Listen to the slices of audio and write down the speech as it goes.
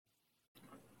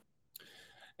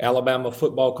Alabama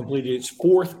football completed its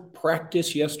fourth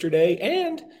practice yesterday,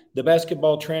 and the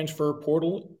basketball transfer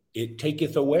portal, it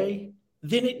taketh away,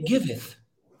 then it giveth.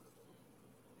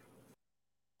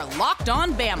 Locked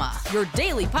On Bama, your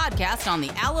daily podcast on the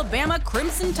Alabama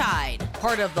Crimson Tide.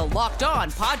 Part of the Locked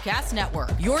On Podcast Network,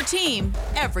 your team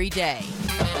every day.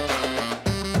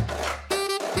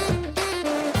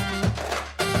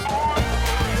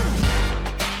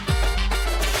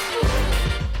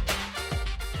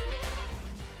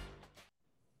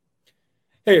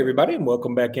 Hey, everybody, and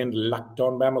welcome back into Locked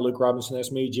On Bama. Luke Robinson,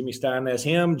 that's me. Jimmy Stein, that's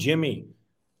him. Jimmy,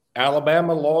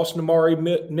 Alabama lost Namari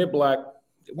Niblack.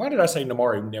 Why did I say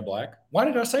Namari Niblack? Why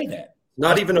did I say that?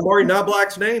 Not even Amari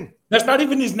Niblack's name. That's not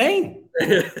even his name.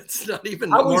 It's not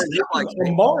even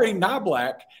Amari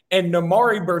Niblack and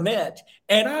Namari Burnett,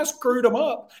 and I screwed them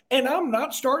up, and I'm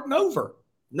not starting over.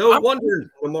 No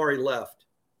wonder Amari left.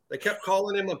 They kept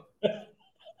calling him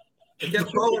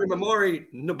Amari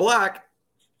Niblack.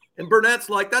 And Burnett's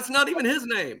like, that's not even his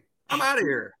name. I'm out of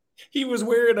here. He was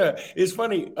wearing it's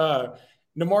funny,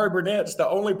 Namari Burnett's the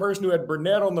only person who had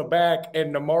Burnett on the back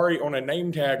and Namari on a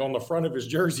name tag on the front of his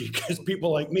jersey because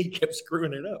people like me kept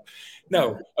screwing it up.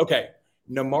 No, okay.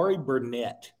 Namari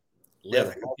Burnett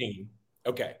left the team.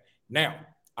 Okay, now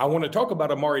I want to talk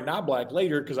about Amari Niblack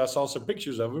later because I saw some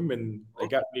pictures of him and they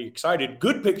got me excited.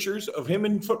 Good pictures of him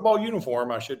in football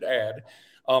uniform, I should add.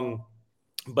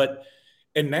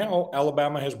 And now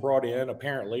Alabama has brought in,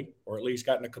 apparently, or at least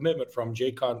gotten a commitment from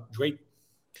Jayquan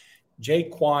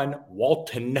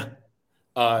Walton,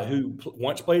 who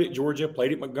once played at Georgia,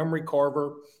 played at Montgomery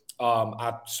Carver.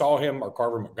 I saw him, or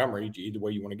Carver Montgomery, either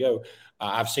way you want to go.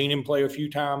 I've seen him play a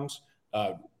few times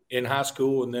in high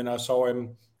school, and then I saw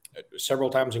him several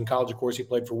times in college. Of course, he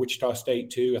played for Wichita State,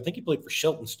 too. I think he played for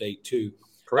Shelton State, too.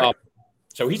 Correct.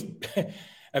 So he's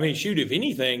 – I mean, shoot, if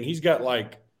anything, he's got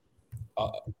like –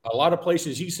 a lot of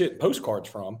places he's sent postcards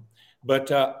from,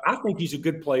 but I think he's a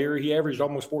good player. He averaged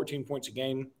almost 14 points a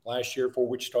game last year for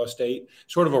Wichita State.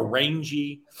 Sort of a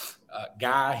rangy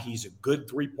guy. He's a good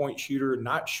three-point shooter.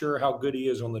 Not sure how good he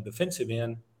is on the defensive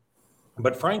end.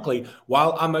 But frankly,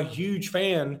 while I'm a huge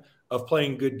fan of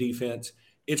playing good defense,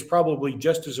 it's probably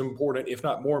just as important, if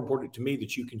not more important to me,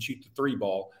 that you can shoot the three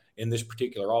ball in this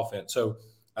particular offense. So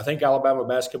I think Alabama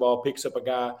basketball picks up a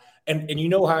guy. And you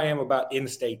know how I am about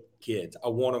in-state kids. I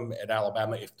want them at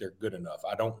Alabama if they're good enough.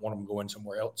 I don't want them going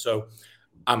somewhere else. So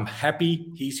I'm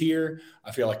happy he's here.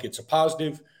 I feel like it's a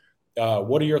positive.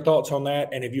 What are your thoughts on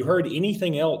that? And have you heard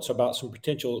anything else about some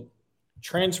potential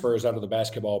transfers out of the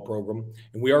basketball program?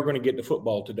 And we are going to get to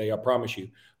football today, I promise you.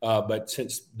 But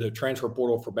since the transfer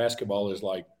portal for basketball is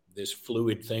like this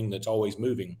fluid thing that's always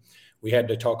moving, we had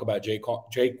to talk about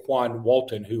Jayquan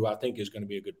Walton, who I think is going to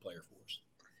be a good player for us.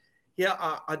 Yeah,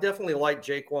 I definitely like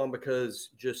Jayquan because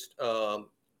just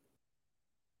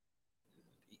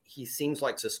he seems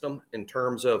like system in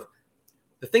terms of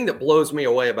the thing that blows me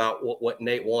away about what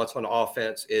Nate wants on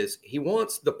offense is he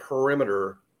wants the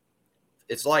perimeter.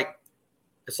 It's like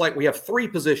we have three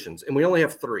positions and we only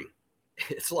have three.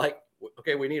 It's like,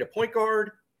 okay, we need a point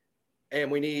guard and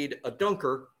we need a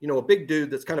dunker, a big dude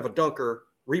that's kind of a dunker,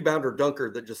 rebounder dunker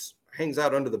that just hangs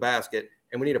out under the basket,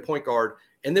 and we need a point guard.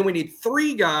 And then we need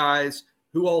three guys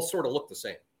who all sort of look the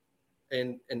same.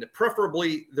 And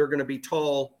preferably they're going to be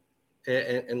tall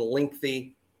and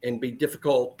lengthy and be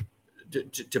difficult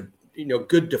to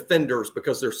good defenders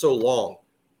because they're so long.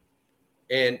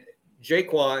 And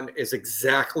Jayquan is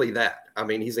exactly that. I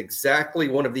mean, he's exactly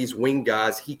one of these wing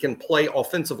guys. He can play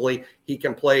offensively. He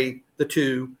can play the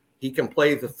two. He can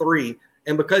play the three.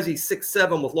 And because he's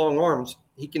 6'7" with long arms,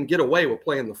 he can get away with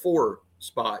playing the 4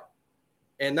 spot.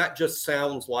 And that just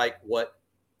sounds like what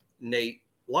Nate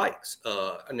likes.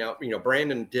 Now,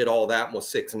 Brandon did all that and was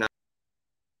 6'9".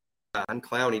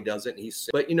 Clowney doesn't.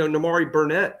 But Namari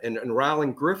Burnett and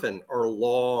Rylan Griffin are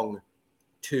long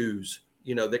twos,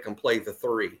 that can play the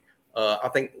 3. I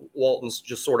think Walton's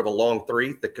just sort of a long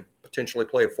 3 that could potentially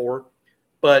play a 4.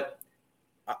 But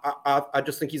I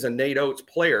just think he's a Nate Oates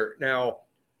player. Now,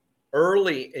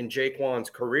 early in Jayquan's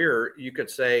career, you could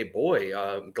say, boy,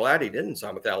 I'm glad he didn't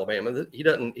sign with Alabama. He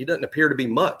doesn't appear to be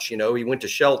much. He went to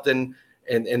Shelton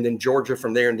and then Georgia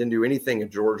from there and didn't do anything in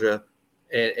Georgia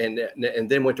and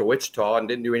then went to Wichita and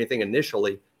didn't do anything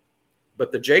initially.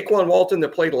 But the Jayquan Walton that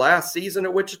played last season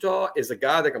at Wichita is a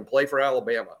guy that can play for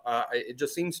Alabama. It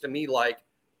just seems to me like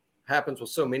happens with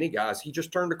so many guys. He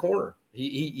just turned a corner.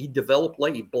 He developed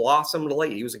late. He blossomed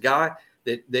late. He was a guy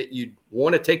that you'd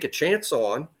want to take a chance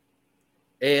on.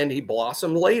 And he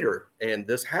blossomed later, and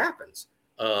this happens.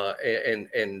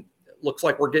 And looks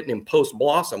like we're getting him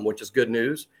post-blossom, which is good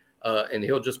news. And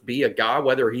he'll just be a guy,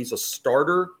 whether he's a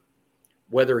starter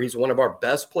Whether he's one of our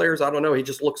best players, I don't know. He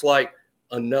just looks like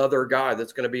another guy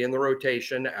that's going to be in the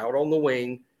rotation out on the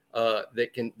wing that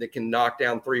can knock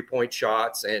down 3-point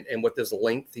shots. And with his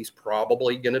length, he's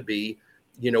probably going to be,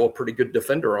 a pretty good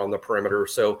defender on the perimeter.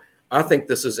 So I think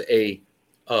this is a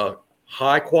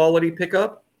high quality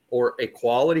pickup, or a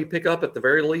quality pickup at the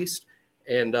very least.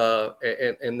 And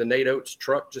the Nate Oates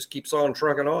truck just keeps on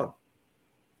trucking on.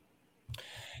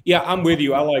 Yeah, I'm with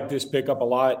you. I like this pickup a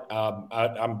lot.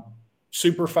 I'm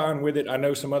super fine with it. I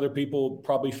know some other people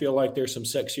probably feel like there's some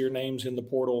sexier names in the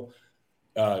portal.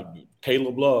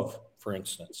 Caleb Love, for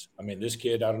instance. I mean, this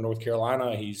kid out of North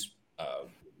Carolina, he's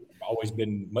always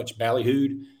been much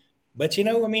ballyhooed. But,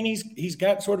 he's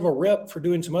got sort of a rep for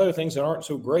doing some other things that aren't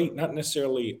so great, not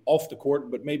necessarily off the court,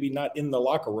 but maybe not in the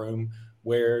locker room,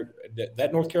 where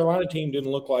that North Carolina team didn't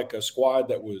look like a squad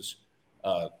that was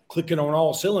clicking on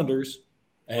all cylinders.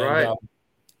 And, right.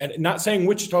 And not saying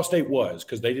Wichita State was,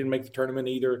 because they didn't make the tournament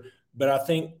either, but I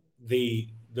think the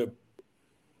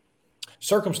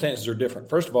circumstances are different.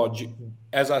 First of all,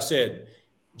 as I said,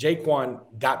 Jaquan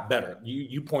got better.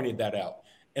 You pointed that out.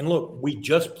 And look, we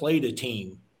just played a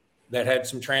team that had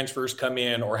some transfers come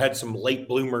in or had some late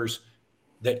bloomers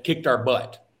that kicked our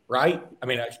butt, right? I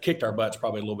mean, kicked our butts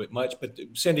probably a little bit much, but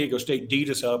San Diego State beat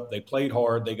us up. They played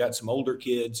hard. They got some older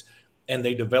kids, and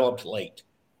they developed late.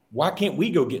 Why can't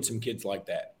we go get some kids like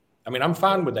that? I mean, I'm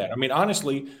fine with that. I mean,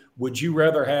 honestly, would you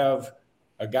rather have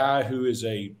a guy who is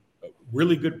a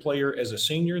really good player as a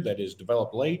senior that is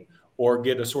developed late, or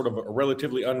get a sort of a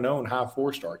relatively unknown high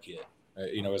 4-star kid,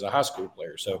 as a high school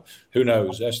player? So who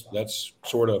knows? That's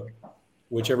sort of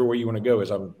whichever way you want to go. As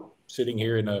I'm sitting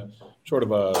here in a sort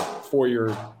of a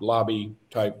foyer lobby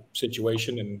type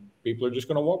situation, and people are just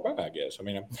going to walk by, I guess. I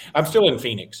mean, I'm still in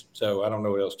Phoenix, so I don't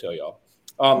know what else to tell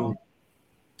y'all.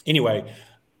 Anyway,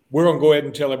 we're going to go ahead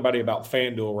and tell everybody about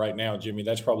FanDuel right now, Jimmy.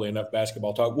 That's probably enough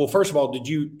basketball talk. Well, first of all,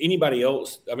 anybody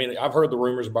else? I mean, I've heard the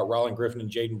rumors about Rylan Griffin and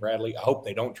Jaden Bradley. I hope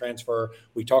they don't transfer.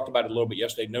 We talked about it a little bit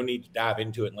yesterday. No need to dive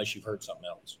into it unless you've heard something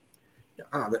else.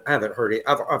 I haven't heard it.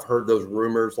 I've heard those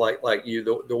rumors like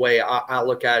you. The way I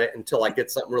look at it, until I get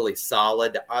something really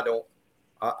solid, I don't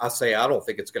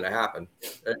think it's going to happen.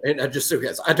 And I just say,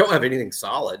 I don't have anything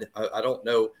solid. I don't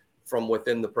know from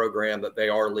within the program that they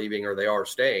are leaving or they are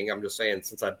staying. I'm just saying,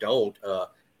 since I don't,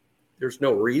 there's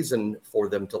no reason for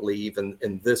them to leave. And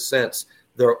in this sense,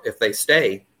 if they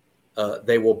stay,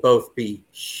 they will both be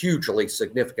hugely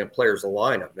significant players in the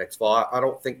lineup next fall. I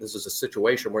don't think this is a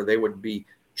situation where they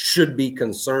should be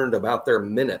concerned about their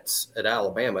minutes at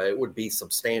Alabama. It would be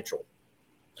substantial.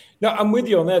 No, I'm with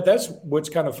you on that. That's what's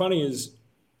kind of funny is,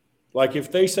 like,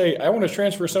 if they say, I want to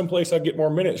transfer someplace I get more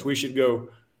minutes, we should go,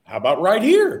 how about right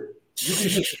here? You can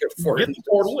just get the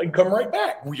portal and come right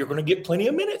back. Well, you're going to get plenty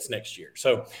of minutes next year.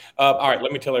 So, all right,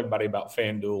 let me tell everybody about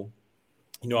FanDuel.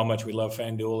 You know how much we love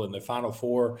FanDuel, and the Final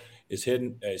Four is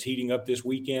heating up this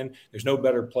weekend. There's no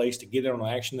better place to get in on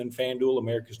action than FanDuel,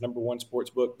 America's #1 sports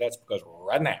book. That's because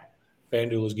right now,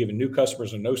 FanDuel is giving new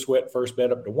customers a no-sweat first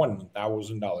bet up to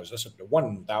 $1,000. That's up to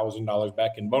 $1,000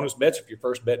 back in bonus bets if your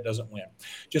first bet doesn't win.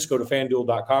 Just go to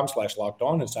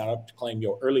FanDuel.com/lockedon and sign up to claim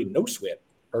your early no-sweat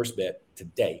first bet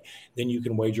today. Then you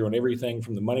can wager on everything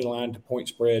from the money line to point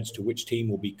spreads to which team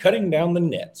will be cutting down the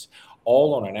nets,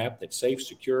 all on an app that's safe,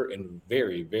 secure, and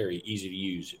very, very easy to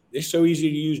use. It's so easy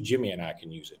to use, Jimmy and I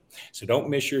can use it. So don't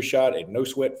miss your shot at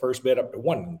no-sweat first bet up to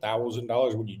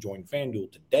 $1,000 when you join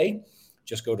FanDuel today.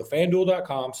 Just go to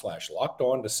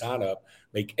FanDuel.com/lockedon to sign up.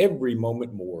 Make every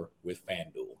moment more with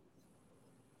FanDuel.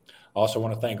 I also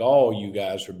want to thank all you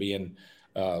guys for being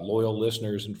loyal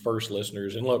listeners and first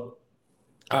listeners. And look,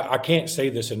 I can't say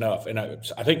this enough, and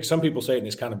I think some people say it and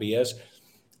it's kind of BS.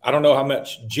 I don't know how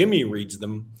much Jimmy reads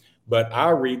them, but I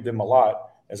read them a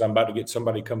lot, as I'm about to get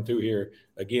somebody come through here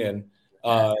again.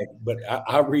 But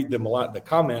I read them a lot. The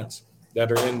comments that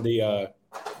are in the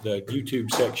YouTube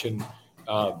section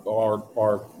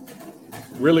are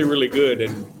really, really good,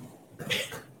 and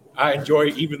I enjoy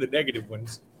even the negative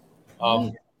ones.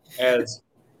 As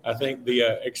I think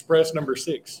the Express number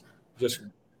 6 just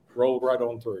rolled right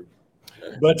on through.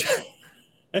 But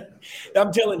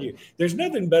I'm telling you, there's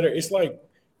nothing better. It's like,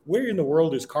 where in the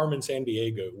world is Carmen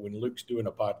Sandiego when Luke's doing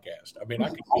a podcast? I mean, I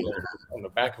could be on the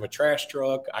back of a trash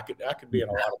truck. I could be in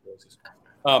a lot of places.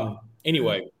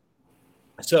 Anyway,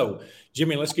 so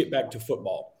Jimmy, let's get back to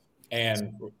football.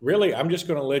 And really, I'm just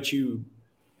going to let you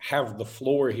have the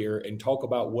floor here and talk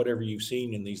about whatever you've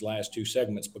seen in these last 2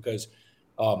 segments, because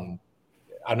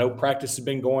I know practice has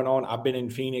been going on. I've been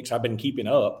in Phoenix. I've been keeping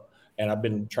up, and I've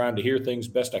been trying to hear things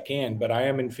best I can. But I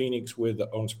am in Phoenix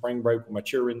on spring break with my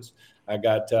children. I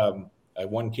got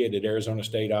one kid at Arizona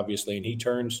State, obviously, and he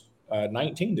turns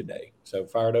 19 today. So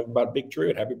fired up about Big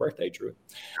Truett. Happy birthday, Truett.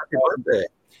 Happy birthday.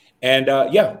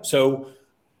 And so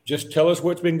just tell us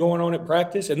what's been going on at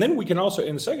practice. And then we can also,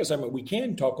 in the second segment, we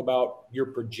can talk about your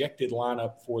projected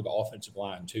lineup for the offensive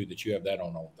line too, that you have that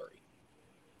on 30.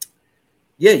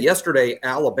 Yeah, yesterday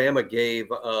Alabama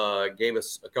gave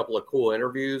us a couple of cool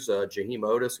interviews. Jaheim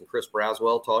Otis and Chris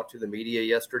Braswell talked to the media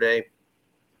yesterday.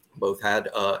 Both had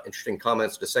interesting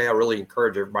comments to say. I really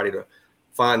encourage everybody to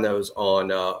find those on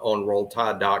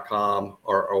RollTide.com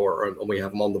or we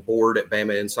have them on the board at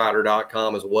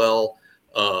BamaInsider.com as well.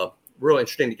 Real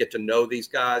interesting to get to know these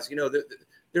guys. You know,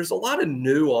 there's a lot of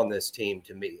new on this team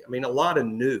to me. I mean, a lot of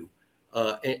new,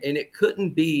 and it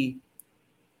couldn't be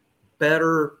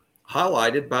better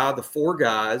highlighted by the four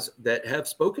guys that have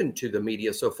spoken to the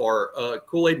media so far.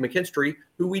 Kool-Aid McKinstry,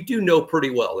 who we do know pretty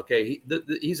well. Okay,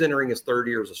 he's entering his third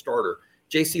year as a starter.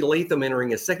 J.C. Latham entering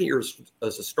his second year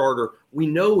as a starter. We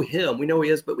know him. We know he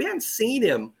is, but we haven't seen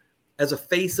him as a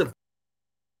face of the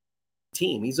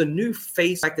team. He's a new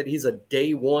face. The fact that he's a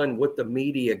day one with the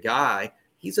media guy,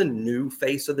 he's a new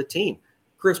face of the team.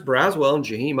 Chris Braswell and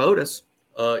Jaheim Otis.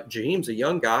 Jaheim's a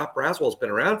young guy. Braswell's been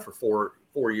around for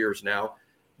four years now.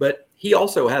 But he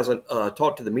also hasn't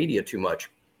talked to the media too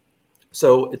much.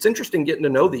 So it's interesting getting to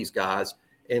know these guys.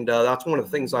 And that's one of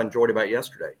the things I enjoyed about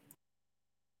yesterday.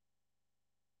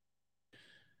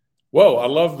 Whoa, I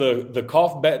love the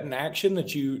cough button action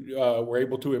that you were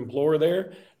able to employ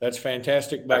there. That's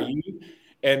fantastic by you.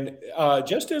 And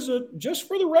just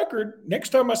for the record, next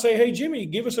time I say, hey, Jimmy,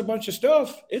 give us a bunch of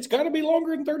stuff, it's got to be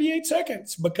longer than 38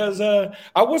 seconds because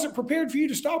I wasn't prepared for you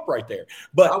to stop right there.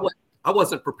 But I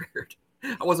wasn't prepared.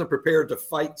 I wasn't prepared to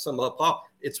fight some pop.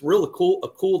 It's really a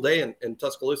cool day in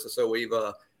Tuscaloosa. So we've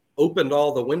opened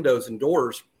all the windows and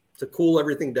doors to cool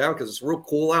everything down because it's real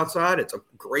cool outside. It's a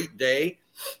great day.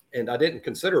 And I didn't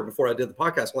consider before I did the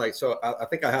podcast. Like, so I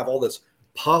think I have all this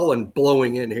pollen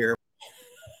blowing in here.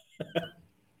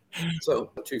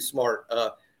 So too smart.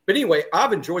 But anyway,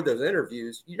 I've enjoyed those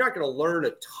interviews. You're not going to learn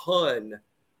a ton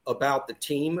about the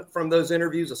team from those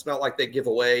interviews. It's not like they give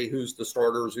away who's the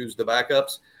starters, who's the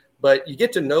backups. But you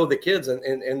get to know the kids,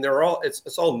 and they're all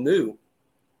it's all new.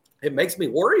 It makes me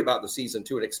worry about the season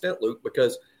to an extent, Luke,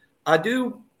 because I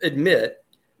do admit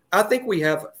I think we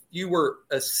have fewer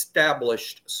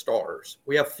established stars.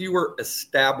 We have fewer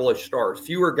established stars,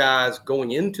 fewer guys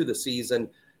going into the season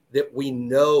that we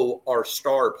know are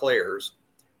star players.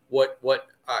 What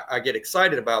I get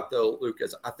excited about, though, Luke,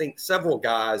 is I think several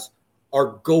guys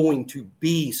are going to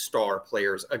be star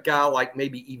players. A guy like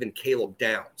maybe even Caleb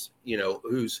Downs,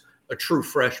 who's a true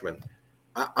freshman.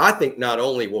 I think not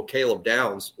only will Caleb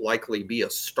Downs likely be a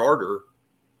starter,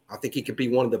 I think he could be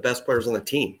one of the best players on the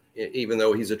team, even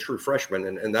though he's a true freshman,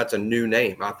 and that's a new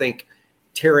name. I think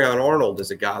Terrion Arnold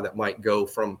is a guy that might go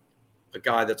from a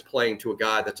guy that's playing to a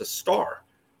guy that's a star.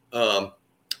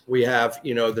 We have,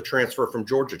 the transfer from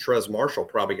Georgia, Trez Marshall,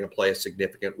 probably going to play a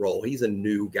significant role. He's a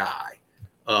new guy.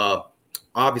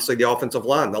 Obviously, the offensive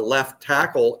line, the left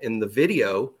tackle in the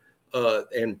video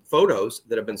and photos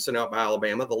that have been sent out by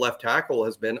Alabama, the left tackle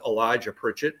has been Elijah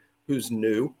Pritchett, who's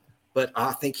new, but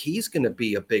I think he's going to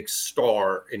be a big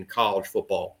star in college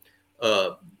football.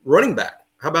 Running back,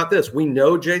 how about this? We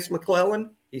know Jace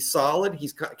McClellan. He's solid.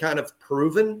 He's kind of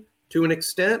proven to an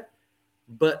extent,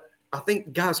 but I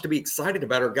think guys to be excited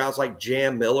about are guys like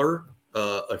Jam Miller,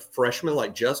 a freshman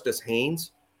like Justice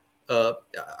Haynes.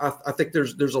 I think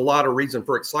there's a lot of reason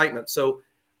for excitement. So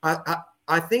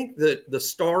I think that the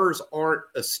stars aren't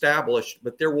established,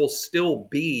 but there will still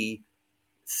be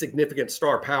significant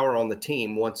star power on the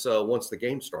team once the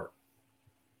games start.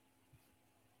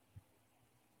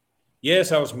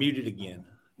 Yes, I was muted again.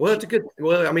 Well, it's a good.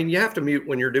 Well, I mean, you have to mute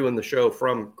when you're doing the show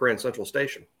from Grand Central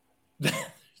Station.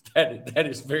 That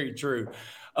is very true.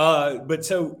 But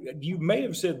so you may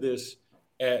have said this,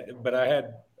 but I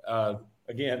had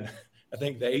again. I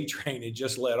think the A train had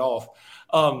just let off.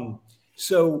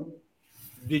 So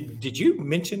did you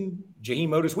mention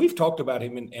Jaheim Otis? We've talked about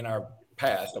him in our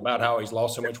past about how he's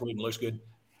lost so much weight and looks good.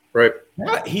 Right.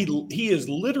 He has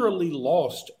literally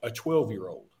lost a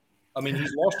 12-year-old. I mean,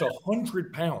 he's lost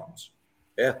 100 pounds.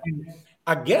 Yeah. And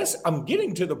I guess I'm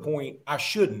getting to the point I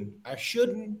shouldn't,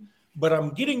 but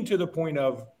I'm getting to the point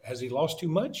of, has he lost too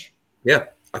much? Yeah,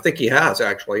 I think he has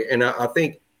actually. And I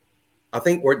think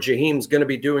what Jaheim's going to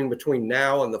be doing between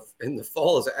now and the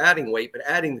fall is adding weight, but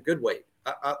adding the good weight.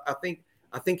 I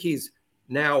think he's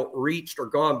now reached or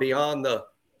gone beyond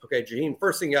Jaheim,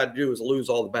 first thing you got to do is lose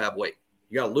all the bad weight.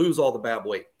 You got to lose all the bad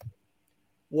weight.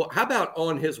 Well, how about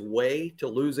on his way to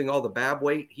losing all the bad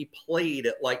weight, he played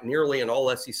at like nearly an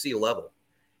all SEC level.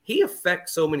 he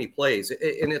affects so many plays,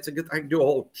 and it's a good. I can do a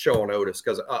whole show on Otis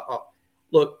because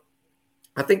look,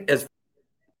 I think as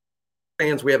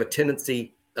fans we have a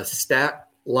tendency, a stat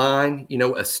line,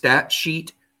 a stat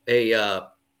sheet,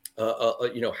 how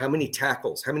many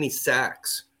tackles, how many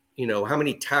sacks, how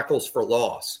many tackles for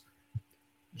loss.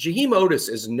 Jaheim Otis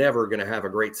is never going to have a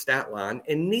great stat line,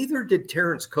 and neither did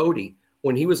Terrence Cody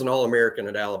when he was an All-American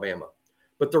at Alabama.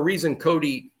 But the reason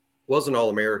Cody was an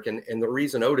All-American and the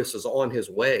reason Otis is on his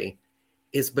way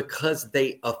is because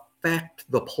they affect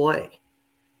the play.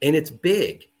 And it's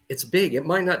big. It's big. It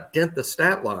might not dent the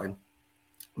stat line,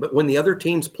 but when the other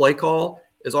team's play call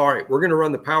is, all right, we're going to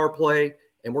run the power play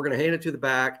and we're going to hand it to the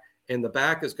back, and the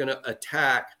back is going to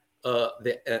attack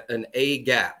an A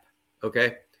gap,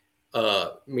 okay?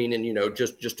 Meaning,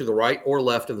 just to the right or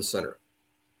left of the center.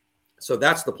 So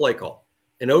that's the play call.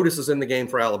 And Otis is in the game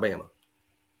for Alabama.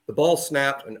 The ball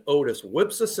snapped, and Otis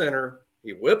whips a center,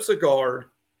 he whips a guard,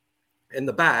 and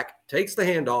the back takes the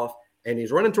handoff, and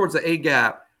he's running towards the A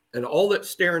gap, and all that's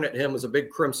staring at him is a big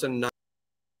crimson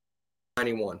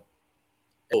 91.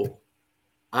 Oh,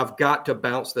 I've got to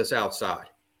bounce this outside.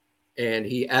 And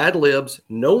he ad-libs.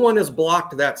 No one has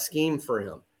blocked that scheme for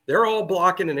him. They're all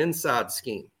blocking an inside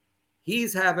scheme.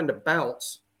 He's having to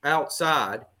bounce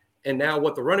outside, and now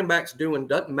what the running back's doing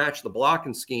doesn't match the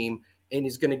blocking scheme, and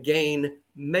he's going to gain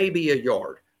maybe a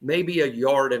yard, maybe a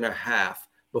yard and a half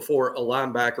before a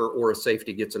linebacker or a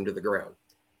safety gets him to the ground.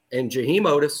 And Jaheim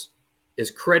Otis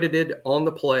is credited on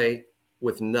the play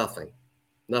with nothing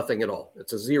at all.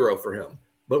 It's a 0 for him.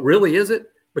 But really, is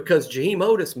it? Because Jaheim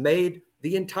Otis made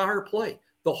the entire play.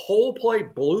 The whole play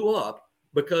blew up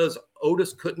because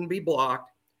Otis couldn't be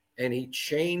blocked, and he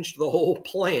changed the whole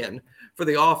plan for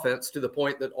the offense to the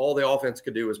point that all the offense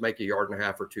could do was make a yard and a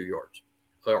half or 2 yards.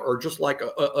 Or just like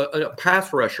a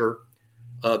pass rusher,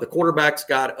 the quarterback's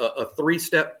got a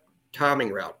 3-step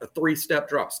timing route, a 3-step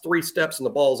drops, 3 steps, and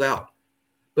the ball's out.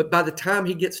 But by the time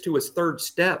he gets to his 3rd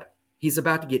step, he's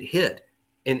about to get hit,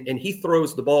 and he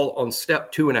throws the ball on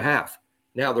step 2.5.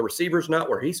 Now, the receiver's not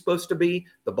where he's supposed to be.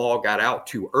 The ball got out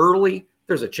too early.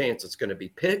 There's a chance it's going to be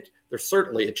picked. There's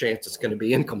certainly a chance it's going to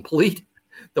be incomplete.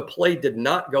 The play did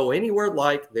not go anywhere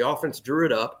like the offense drew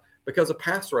it up because a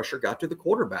pass rusher got to the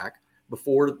quarterback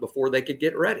before they could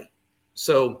get ready.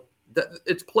 So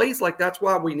it's plays like that's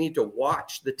why we need to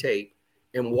watch the tape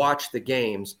and watch the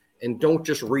games and don't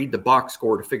just read the box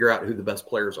score to figure out who the best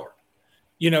players are.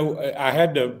 I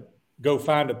had to go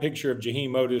find a picture of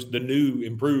Jaheim Otis, the new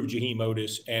improved Jaheim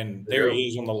Otis, and there he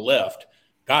is on the left.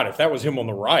 God, if that was him on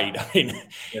the right, I mean,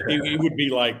 he would be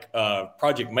like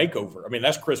Project Makeover. I mean,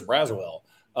 that's Chris Braswell.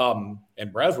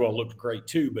 And Braswell looked great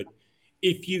too. But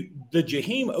the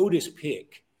Jaheim Otis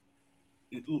pick,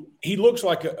 he looks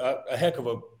like a heck of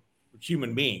a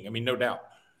human being. I mean, no doubt.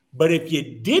 But if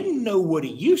you didn't know what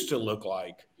he used to look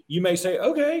like, you may say,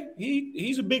 okay,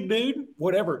 he's a big dude,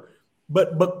 whatever.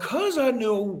 But because I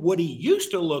know what he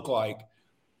used to look like,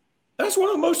 that's one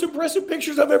of the most impressive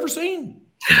pictures I've ever seen.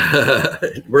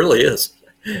 It really is.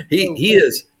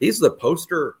 He's the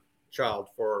poster child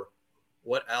for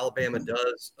what Alabama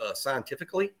does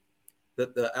scientifically.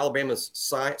 The Alabama's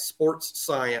sports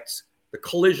science, the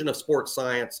collision of sports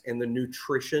science and the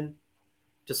nutrition,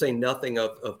 to say nothing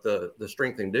of the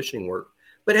strength and conditioning work.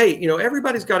 But hey,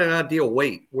 everybody's got an ideal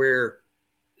weight where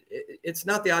it's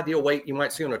not the ideal weight you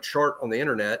might see on a chart on the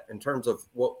internet in terms of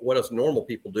what us normal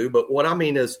people do. But what I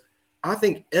mean is, I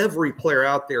think every player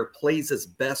out there plays his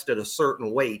best at a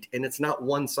certain weight, and it's not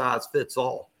one size fits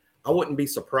all. I wouldn't be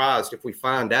surprised if we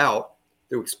find out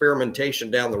through experimentation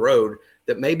down the road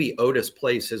that maybe Otis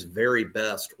plays his very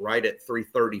best right at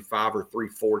 335 or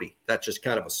 340. That's just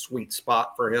kind of a sweet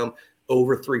spot for him.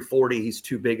 Over 340, he's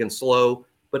too big and slow.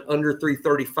 But under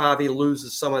 335, he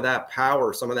loses some of that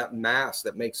power, some of that mass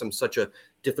that makes him such a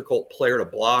difficult player to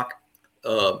block.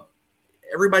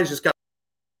 Everybody's just got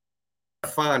to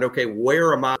find, okay,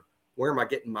 where am I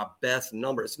getting my best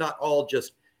number? It's not all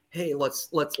just, hey, let's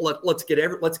get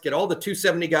all the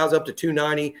 270 guys up to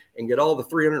 290 and get all the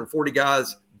 340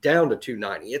 guys down to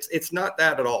 290. It's not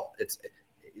that at all. It's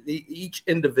each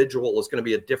individual is going to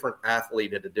be a different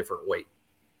athlete at a different weight.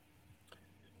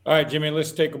 All right, Jimmy,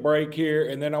 let's take a break here,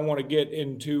 and then I want to get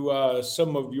into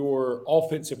some of your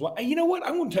offensive line. You know what?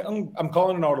 I'm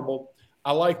calling an audible.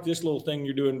 I like this little thing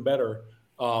you're doing better.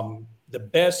 The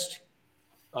best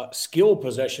skill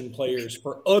possession players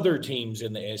for other teams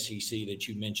in the SEC that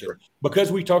you mentioned. Sure.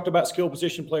 Because we talked about skill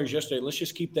position players yesterday, let's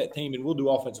just keep that theme, and we'll do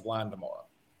offensive line tomorrow.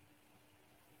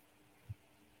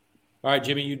 All right,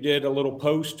 Jimmy, you did a little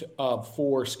post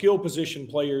for skill position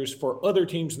players for other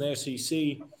teams in the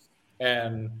SEC.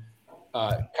 And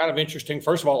kind of interesting.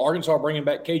 First of all, Arkansas bringing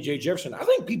back KJ Jefferson. I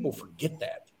think people forget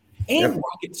that. And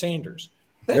Rocket Sanders.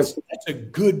 That's a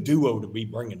good duo to be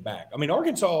bringing back. I mean,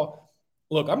 Arkansas,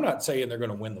 look, I'm not saying they're going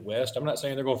to win the West. I'm not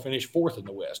saying they're going to finish fourth in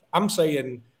the West. I'm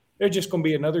saying they're just going to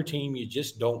be another team you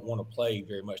just don't want to play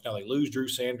very much. Now, they lose Drew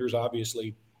Sanders,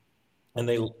 obviously, and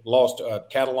they lost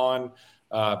Catalan.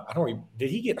 Did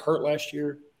he get hurt last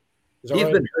year?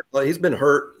 He's been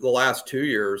hurt the last 2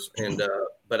 years, and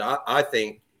but I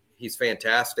think he's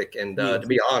fantastic. And to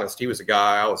be honest, he was a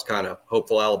guy I was kind of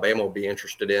hopeful Alabama would be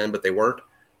interested in, but they weren't.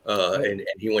 And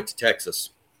he went to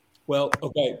Texas. Well,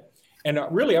 okay. And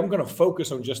really, I'm going to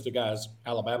focus on just the guys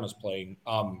Alabama's playing.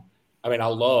 I mean, I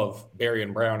love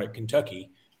Berrien Brown at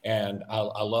Kentucky, and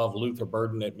I love Luther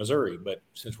Burden at Missouri. But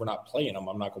since we're not playing them,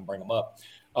 I'm not going to bring them up.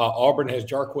 Auburn has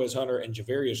Jarquez Hunter and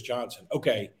Javarius Johnson.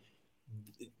 Okay.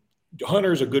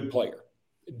 Hunter's a good player.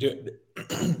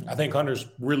 I think Hunter's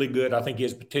really good. I think he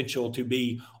has potential to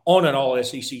be on an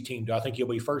all-SEC team. Do I think he'll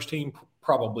be first team?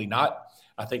 Probably not.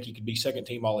 I think he could be second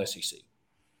team all-SEC.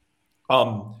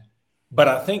 But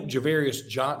I think Javarius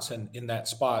Johnson in that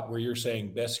spot where you're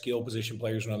saying best skill position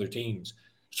players on other teams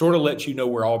sort of lets you know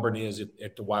where Auburn is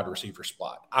at the wide receiver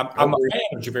spot. I'm a fan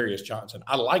of Javarius Johnson.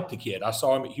 I like the kid. I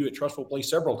saw him at Hewitt-Trussville play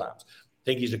several times. I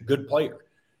think he's a good player.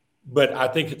 But I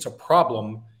think it's a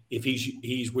problem if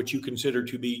he's what you consider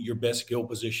to be your best skill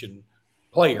position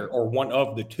player or one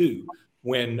of the two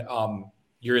when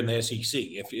you're in the SEC.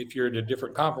 If you're at a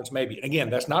different conference, maybe. And again,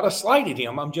 that's not a slight at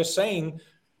him. I'm just saying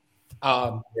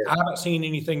I haven't seen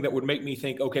anything that would make me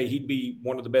think, okay, he'd be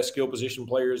one of the best skill position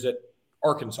players at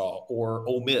Arkansas or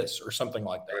Ole Miss or something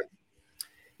like that.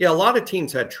 Yeah, a lot of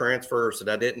teams had transfers that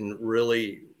I didn't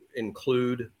really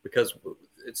include because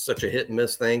it's such a hit and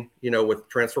miss thing, with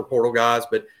transfer portal guys.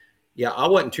 But, yeah, I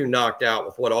wasn't too knocked out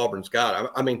with what Auburn's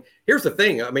got. I mean, here's the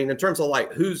thing. I mean, in terms of,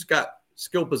 who's got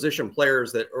skill position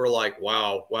players that are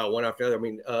wow, one after the other. I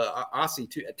mean, I see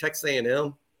two, Texas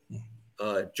A&M,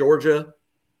 Georgia,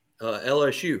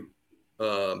 LSU.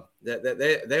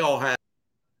 They all had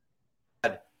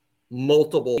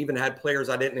multiple, even had players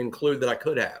I didn't include that I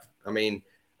could have. I mean,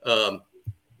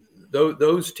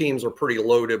 those teams are pretty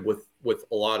loaded with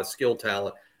a lot of skill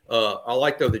talent. I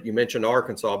like, though, that you mentioned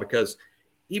Arkansas because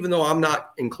even though I'm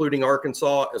not including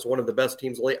Arkansas as one of the best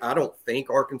teams late, I don't think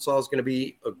Arkansas is going to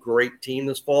be a great team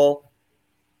this fall.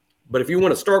 But if you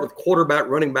want to start with quarterback,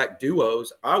 running back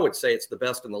duos, I would say it's the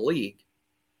best in the league,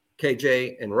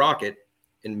 KJ and Rocket,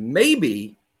 and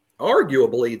maybe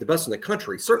arguably the best in the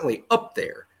country, certainly up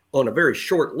there on a very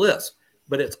short list.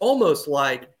 But it's almost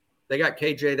like they got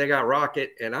KJ, they got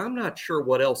Rocket, and I'm not sure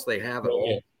what else they have at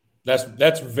all.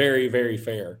 That's very, very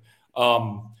fair.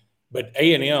 But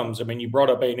A&M's, I mean, you brought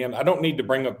up A&M. I don't need to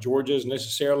bring up Georgia's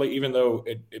necessarily, even though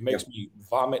it makes me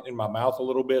vomit in my mouth a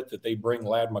little bit that they bring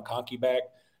Ladd McConkey back.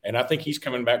 And I think he's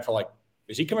coming back for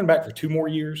is he coming back for 2 more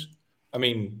years? I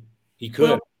mean, he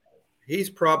could. Well, he's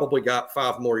probably got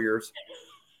 5 more years.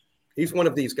 He's one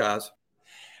of these guys.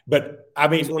 But, I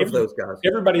mean, he's one of those guys.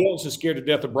 Everybody else is scared to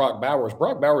death of Brock Bowers.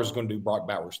 Brock Bowers is going to do Brock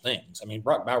Bowers things. I mean,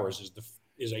 Brock Bowers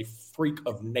is a freak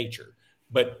of nature.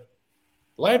 But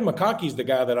Ladd McConkey's the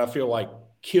guy that I feel like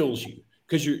kills you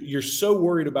because you're so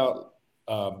worried about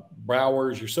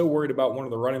Bowers. You're so worried about one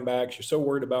of the running backs. You're so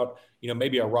worried about,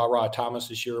 maybe a Ra Thomas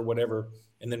this year or whatever,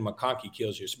 and then McConkey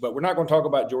kills you. But we're not going to talk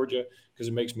about Georgia because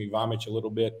it makes me vomit a little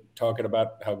bit talking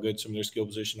about how good some of their skill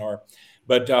position are.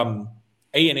 But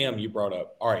A&M you brought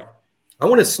up. All right. I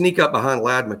want to sneak up behind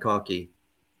Ladd McConkey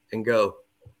and go,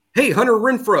 hey, Hunter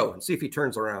Renfrow, and see if he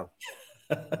turns around.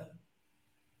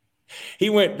 He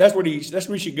went. That's what he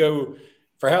should go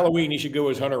for Halloween. He should go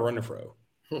as Hunter Renfrow.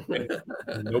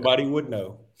 Nobody would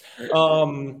know.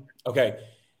 Okay,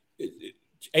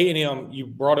 A&M. You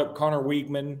brought up Connor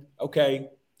Weigman. Okay,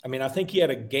 I mean, I think he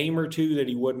had a game or two that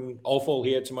he wasn't awful.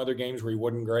 He had some other games where he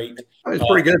wasn't great. He was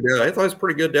pretty good. Yeah, I thought he was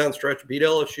pretty good down the stretch. Beat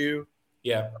LSU.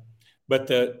 Yeah, but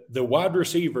the wide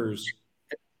receivers,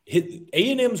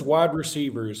 A&M's wide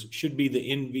receivers should be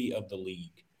the envy of the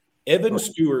league. Evan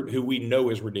Stewart, who we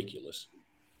know is ridiculous.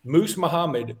 Moose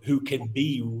Muhammad, who can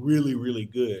be really, really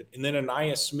good. And then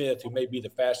Aniyah Smith, who may be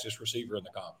the fastest receiver in the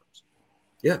conference.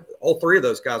 Yeah, all 3 of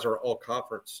those guys are all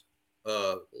conference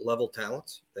level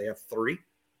talents. They have 3.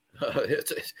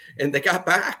 And they got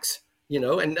backs,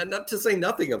 and not to say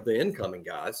nothing of the incoming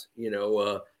guys.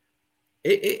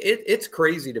 It's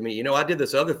crazy to me. I did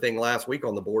this other thing last week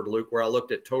on the board, Luke, where I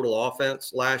looked at total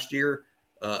offense last year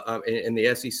in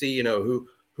the SEC,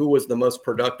 who was the most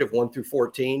productive 1 through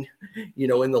 14,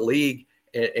 in the league,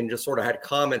 and just sort of had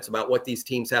comments about what these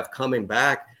teams have coming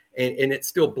back. And it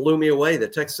still blew me away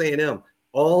that Texas A&M,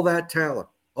 all that talent.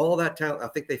 I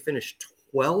think they finished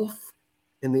 12th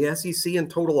in the SEC in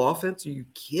total offense. Are you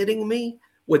kidding me?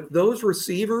 With those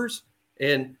receivers,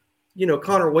 and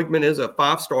Connor Wigman is a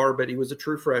 5-star, but he was a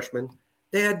true freshman.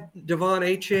 They had Devon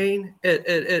Achane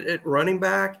at running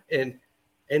back,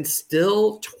 and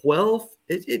still 12th.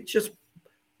 It just,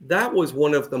 that was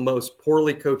one of the most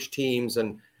poorly coached teams.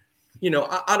 And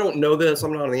I don't know this.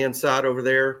 I'm not on the inside over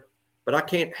there, but I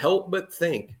can't help but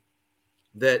think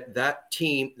that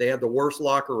team, they had the worst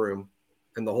locker room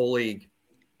in the whole league,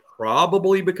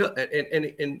 probably because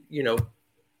and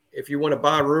if you want to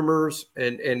buy rumors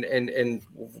and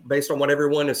based on what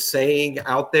everyone is saying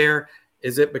out there,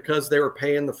 is it because they were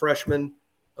paying the freshmen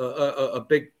a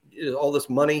big all this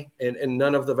money and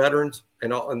none of the veterans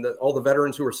and all the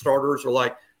veterans who are starters are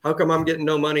like, how come I'm getting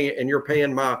no money and you're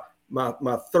paying my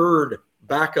third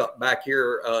backup back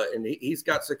here and he's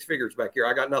got 6 figures back here,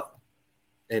 I got nothing,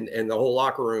 and the whole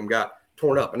locker room got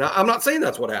torn up. And I'm not saying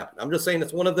that's what happened. I'm just saying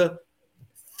it's one of the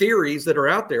theories that are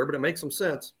out there, but it makes some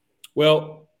sense.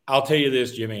 Well, I'll tell you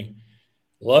this, Jimmy.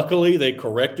 Luckily, they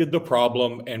corrected the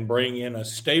problem and bring in a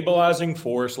stabilizing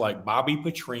force like Bobby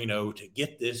Petrino to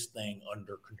get this thing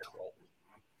under control.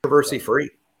 Controversy-free,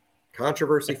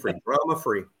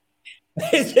 drama-free.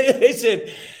 They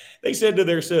said to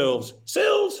themselves,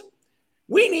 Sills,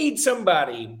 we need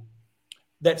somebody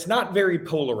that's not very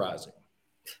polarizing.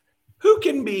 Who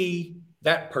can be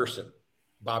that person?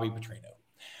 Bobby Petrino.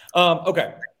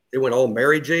 Okay. It went all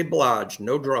Mary J. Blige,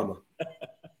 no drama.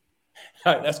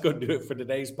 All right, that's going to do it for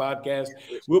today's podcast.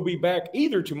 We'll be back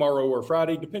either tomorrow or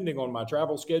Friday, depending on my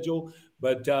travel schedule,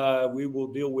 but we will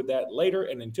deal with that later.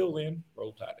 And until then,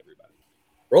 roll tide, everybody.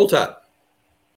 Roll tide.